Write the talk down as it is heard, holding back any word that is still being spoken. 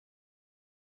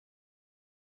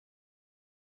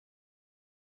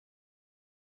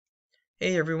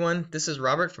Hey everyone, this is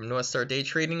Robert from North Star Day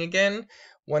Trading again.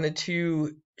 Wanted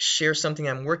to share something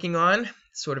I'm working on,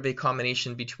 sort of a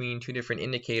combination between two different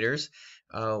indicators.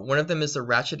 One of them is the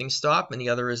ratcheting stop and the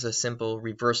other is a simple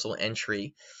reversal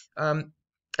entry. I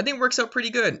think it works out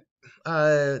pretty good.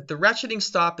 The ratcheting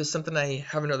stop is something I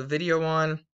have another video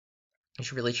on. You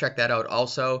should really check that out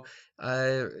also.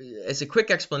 As a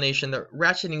quick explanation, the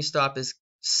ratcheting stop is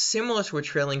similar to a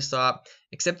trailing stop,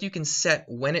 except you can set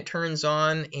when it turns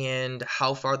on and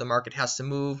how far the market has to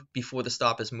move before the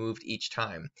stop is moved each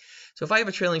time. So if I have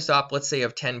a trailing stop, let's say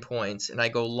of 10 points, and I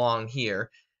go long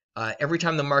here, every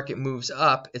time the market moves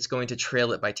up, it's going to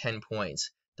trail it by 10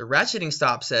 points. The ratcheting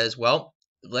stop says, well,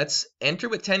 let's enter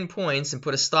with 10 points and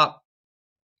put a stop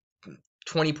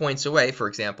 20 points away, for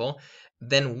example,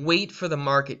 then wait for the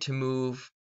market to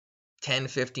move 10,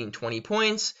 15, 20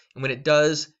 points, and when it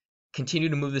does, continue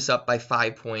to move this up by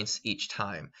 5 points each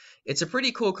time. It's a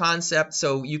pretty cool concept,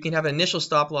 so you can have an initial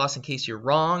stop loss in case you're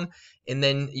wrong, and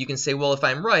then you can say, well, if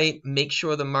I'm right, make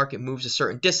sure the market moves a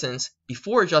certain distance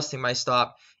before adjusting my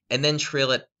stop, and then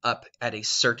trail it up at a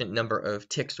certain number of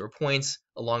ticks or points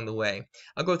along the way.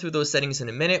 I'll go through those settings in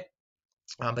a minute.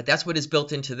 But that's what is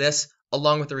built into this,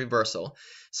 along with the reversal.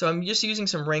 So I'm just using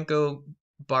some Renko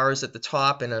bars at the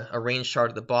top and a range chart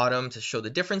at the bottom to show the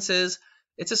differences.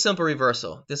 It's a simple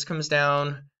reversal. This comes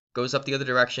down, goes up the other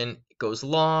direction, goes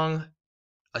long,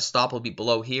 a stop will be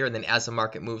below here, and then as the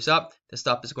market moves up, the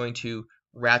stop is going to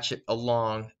ratchet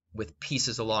along with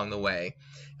pieces along the way.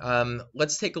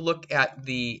 Let's take a look at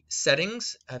the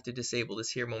settings. I have to disable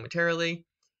this here momentarily.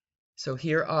 So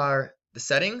here are the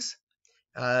settings.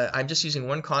 I'm just using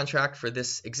one contract for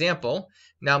this example.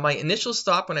 Now my initial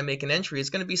stop when I make an entry is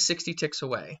going to be 60 ticks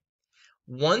away.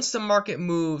 Once the market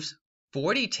moves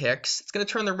 40 ticks, it's going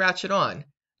to turn the ratchet on.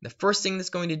 The first thing that's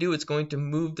going to do is going to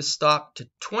move the stop to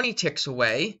 20 ticks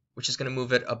away, which is going to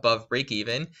move it above break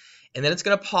even, and then it's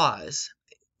going to pause.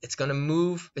 It's going to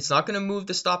move. It's not going to move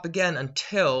the stop again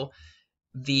until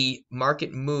the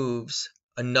market moves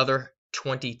another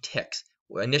 20 ticks.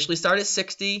 We'll initially start at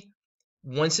 60.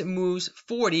 Once it moves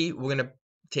 40, we're going to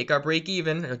take our break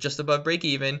even, or just above break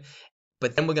even,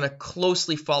 but then we're going to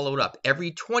closely follow it up. Every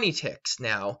 20 ticks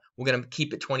now, we're going to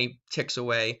keep it 20 ticks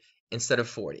away instead of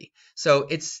 40. So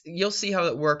you'll see how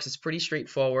it works. It's pretty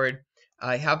straightforward.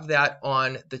 I have that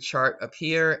on the chart up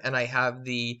here, and I have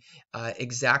the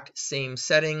exact same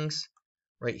settings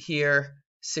right here,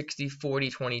 60, 40,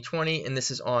 20, 20, and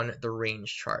this is on the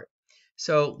range chart.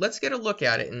 So let's get a look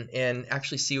at it and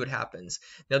actually see what happens.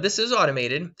 Now this is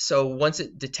automated, so once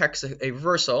it detects a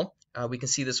reversal, we can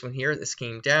see this one here. This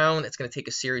came down. It's going to take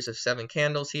a series of 7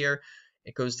 candles here.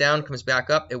 It goes down, comes back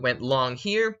up. It went long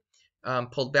here,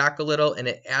 pulled back a little, and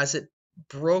as it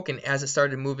broke and as it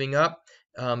started moving up,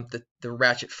 the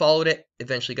ratchet followed it,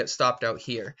 eventually got stopped out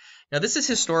here. Now this is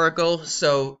historical,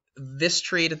 so this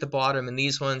trade at the bottom and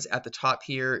these ones at the top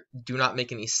here do not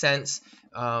make any sense.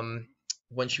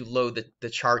 Once you load the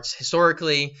charts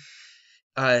historically,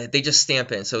 they just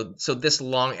stamp in. So this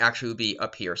long actually would be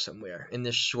up here somewhere. In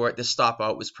this short, this stop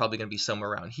out was probably going to be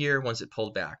somewhere around here once it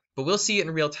pulled back. But we'll see it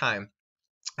in real time.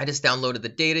 I just downloaded the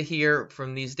data here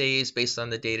from these days based on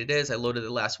the date it is. I loaded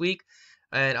it last week.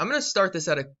 And I'm going to start this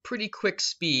at a pretty quick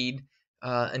speed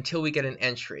until we get an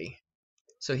entry.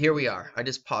 So here we are. I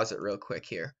just pause it real quick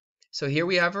here. So here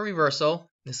we have a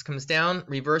reversal. This comes down,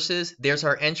 reverses. There's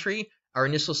our entry. Our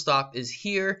initial stop is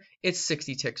here. It's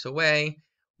 60 ticks away.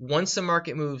 Once the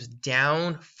market moves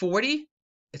down 40,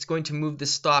 it's going to move the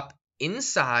stop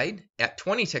inside at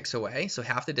 20 ticks away, so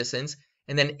half the distance.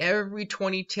 And then every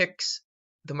 20 ticks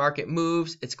the market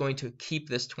moves, it's going to keep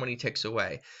this 20 ticks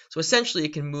away. So essentially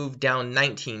it can move down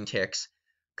 19 ticks,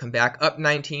 come back up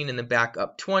 19, and then back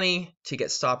up 20 to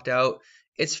get stopped out.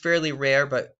 It's fairly rare,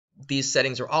 but these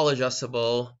settings are all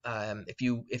adjustable. If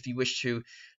you wish to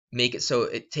make it so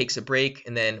it takes a break,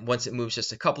 and then once it moves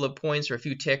just a couple of points or a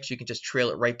few ticks, you can just trail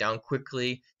it right down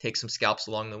quickly, take some scalps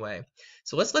along the way.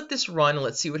 So let's let this run and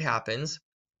let's see what happens.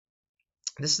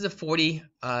 This is a 40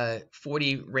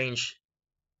 range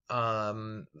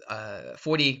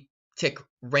 40 tick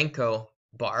Renko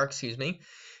bar, excuse me.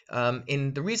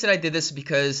 And the reason I did this is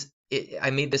because I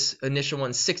made this initial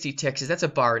one 60 ticks, is that's a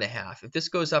bar and a half. If this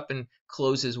goes up and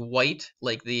closes white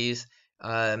like these,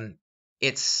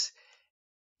 it's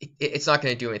not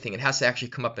going to do anything. It has to actually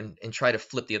come up and try to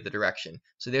flip the other direction.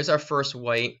 So there's our first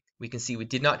white. We can see we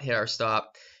did not hit our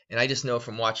stop. And I just know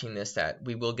from watching this that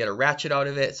we will get a ratchet out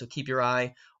of it. So keep your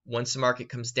eye. Once the market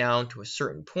comes down to a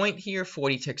certain point here,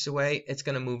 40 ticks away, it's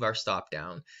going to move our stop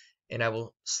down. And I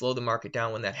will slow the market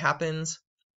down when that happens.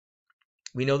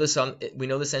 We know this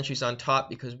entry's on top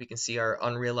because we can see our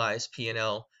unrealized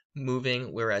P&L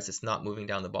moving, whereas it's not moving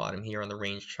down the bottom here on the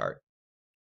range chart.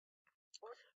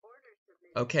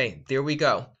 Okay, there we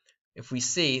go. If we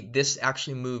see, this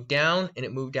actually moved down, and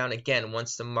it moved down again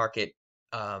once the market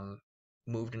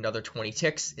moved another 20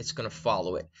 ticks. It's going to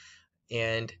follow it.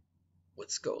 And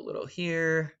let's go a little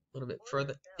here, a little bit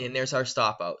further, and there's our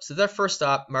stop out. So that's our first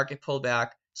stop. Market pulled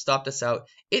back, stopped us out.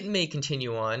 It may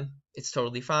continue on. It's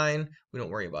totally fine. We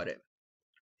don't worry about it.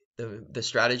 The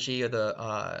strategy or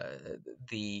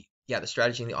the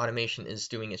strategy and the automation is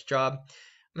doing its job. I'm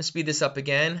gonna speed this up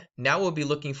again. Now we'll be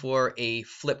looking for a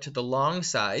flip to the long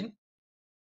side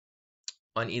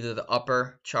on either the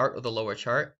upper chart or the lower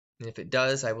chart. And if it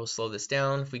does, I will slow this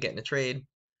down if we get in a trade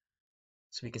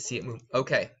so we can see it move.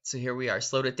 Okay, so here we are.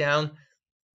 Slowed it down.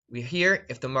 We're here.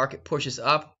 If the market pushes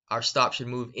up, our stop should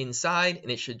move inside and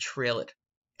it should trail it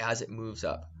as it moves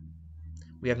up.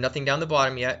 We have nothing down the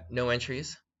bottom yet. No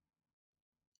entries.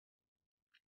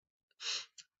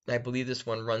 I believe this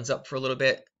one runs up for a little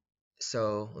bit.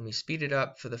 So let me speed it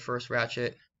up for the first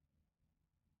ratchet.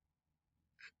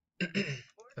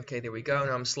 Okay, there we go. Now I'm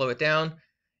going to slow it down.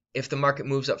 If the market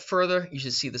moves up further, you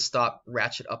should see the stop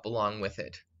ratchet up along with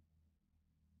it.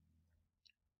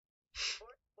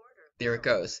 There it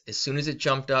goes. As soon as it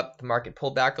jumped up, the market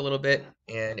pulled back a little bit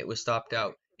and it was stopped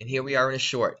out. And here we are in a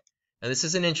short. Now this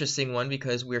is an interesting one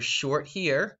because we're short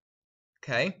here.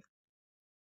 Okay.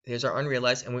 There's our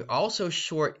unrealized, and we're also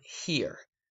short here.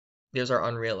 There's our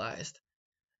unrealized.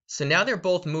 So now they're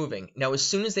both moving. Now as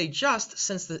soon as they adjust,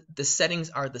 since the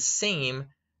settings are the same,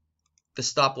 the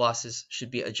stop losses should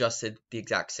be adjusted the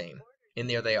exact same. And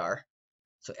there they are.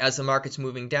 So as the market's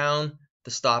moving down,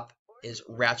 the stop is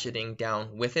ratcheting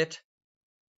down with it.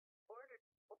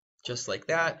 Just like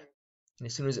that. And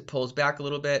as soon as it pulls back a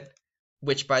little bit,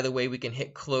 which by the way, we can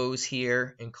hit close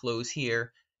here,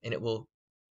 and it will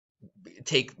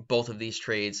take both of these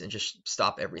trades and just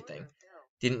stop everything.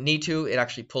 Didn't need to. It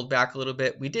actually pulled back a little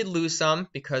bit. We did lose some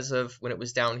because of when it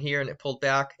was down here and it pulled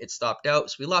back, it stopped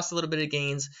out. So we lost a little bit of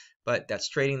gains, but that's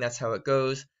trading. That's how it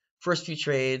goes. First few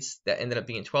trades that ended up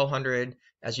being 1,200.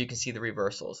 As you can see, the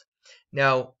reversals.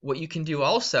 Now, what you can do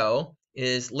also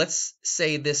is, let's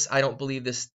say this, I don't believe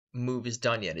this move is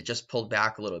done yet. It just pulled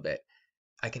back a little bit.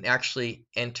 I can actually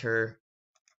enter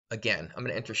again. I'm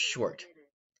going to enter short.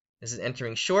 This is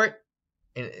entering short,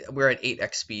 and we're at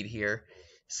 8x speed here.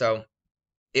 So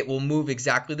it will move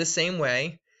exactly the same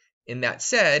way. In that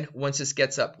said, once this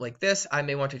gets up like this, I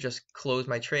may want to just close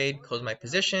my trade, close my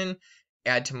position,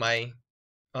 add to my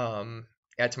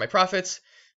profits,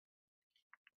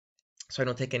 so I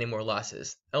don't take any more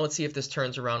losses. Now let's see if this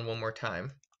turns around one more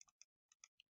time.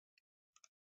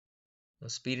 We'll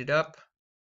speed it up.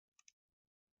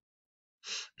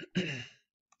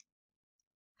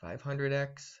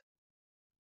 500x.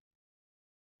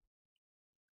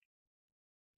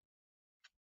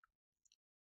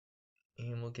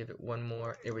 And we'll give it one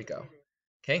more. There we go.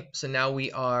 Okay, so now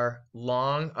we are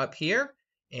long up here,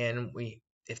 and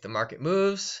if the market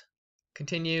moves,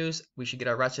 continues, we should get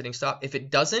our ratcheting stop. If it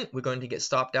doesn't, we're going to get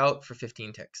stopped out for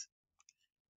 15 ticks.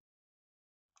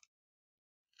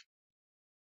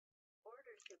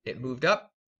 It moved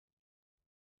up.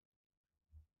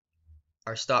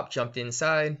 Our stop jumped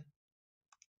inside.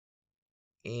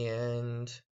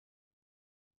 And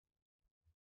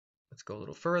let's go a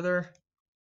little further.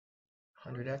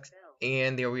 100x.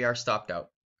 And there we are, stopped out.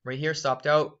 Right here, stopped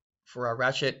out for our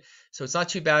ratchet. So it's not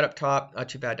too bad up top, not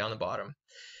too bad down the bottom.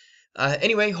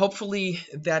 Anyway, hopefully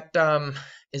that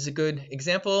is a good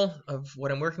example of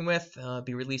what I'm working with. I'll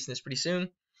be releasing this pretty soon.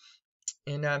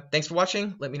 And thanks for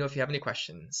watching. Let me know if you have any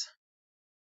questions.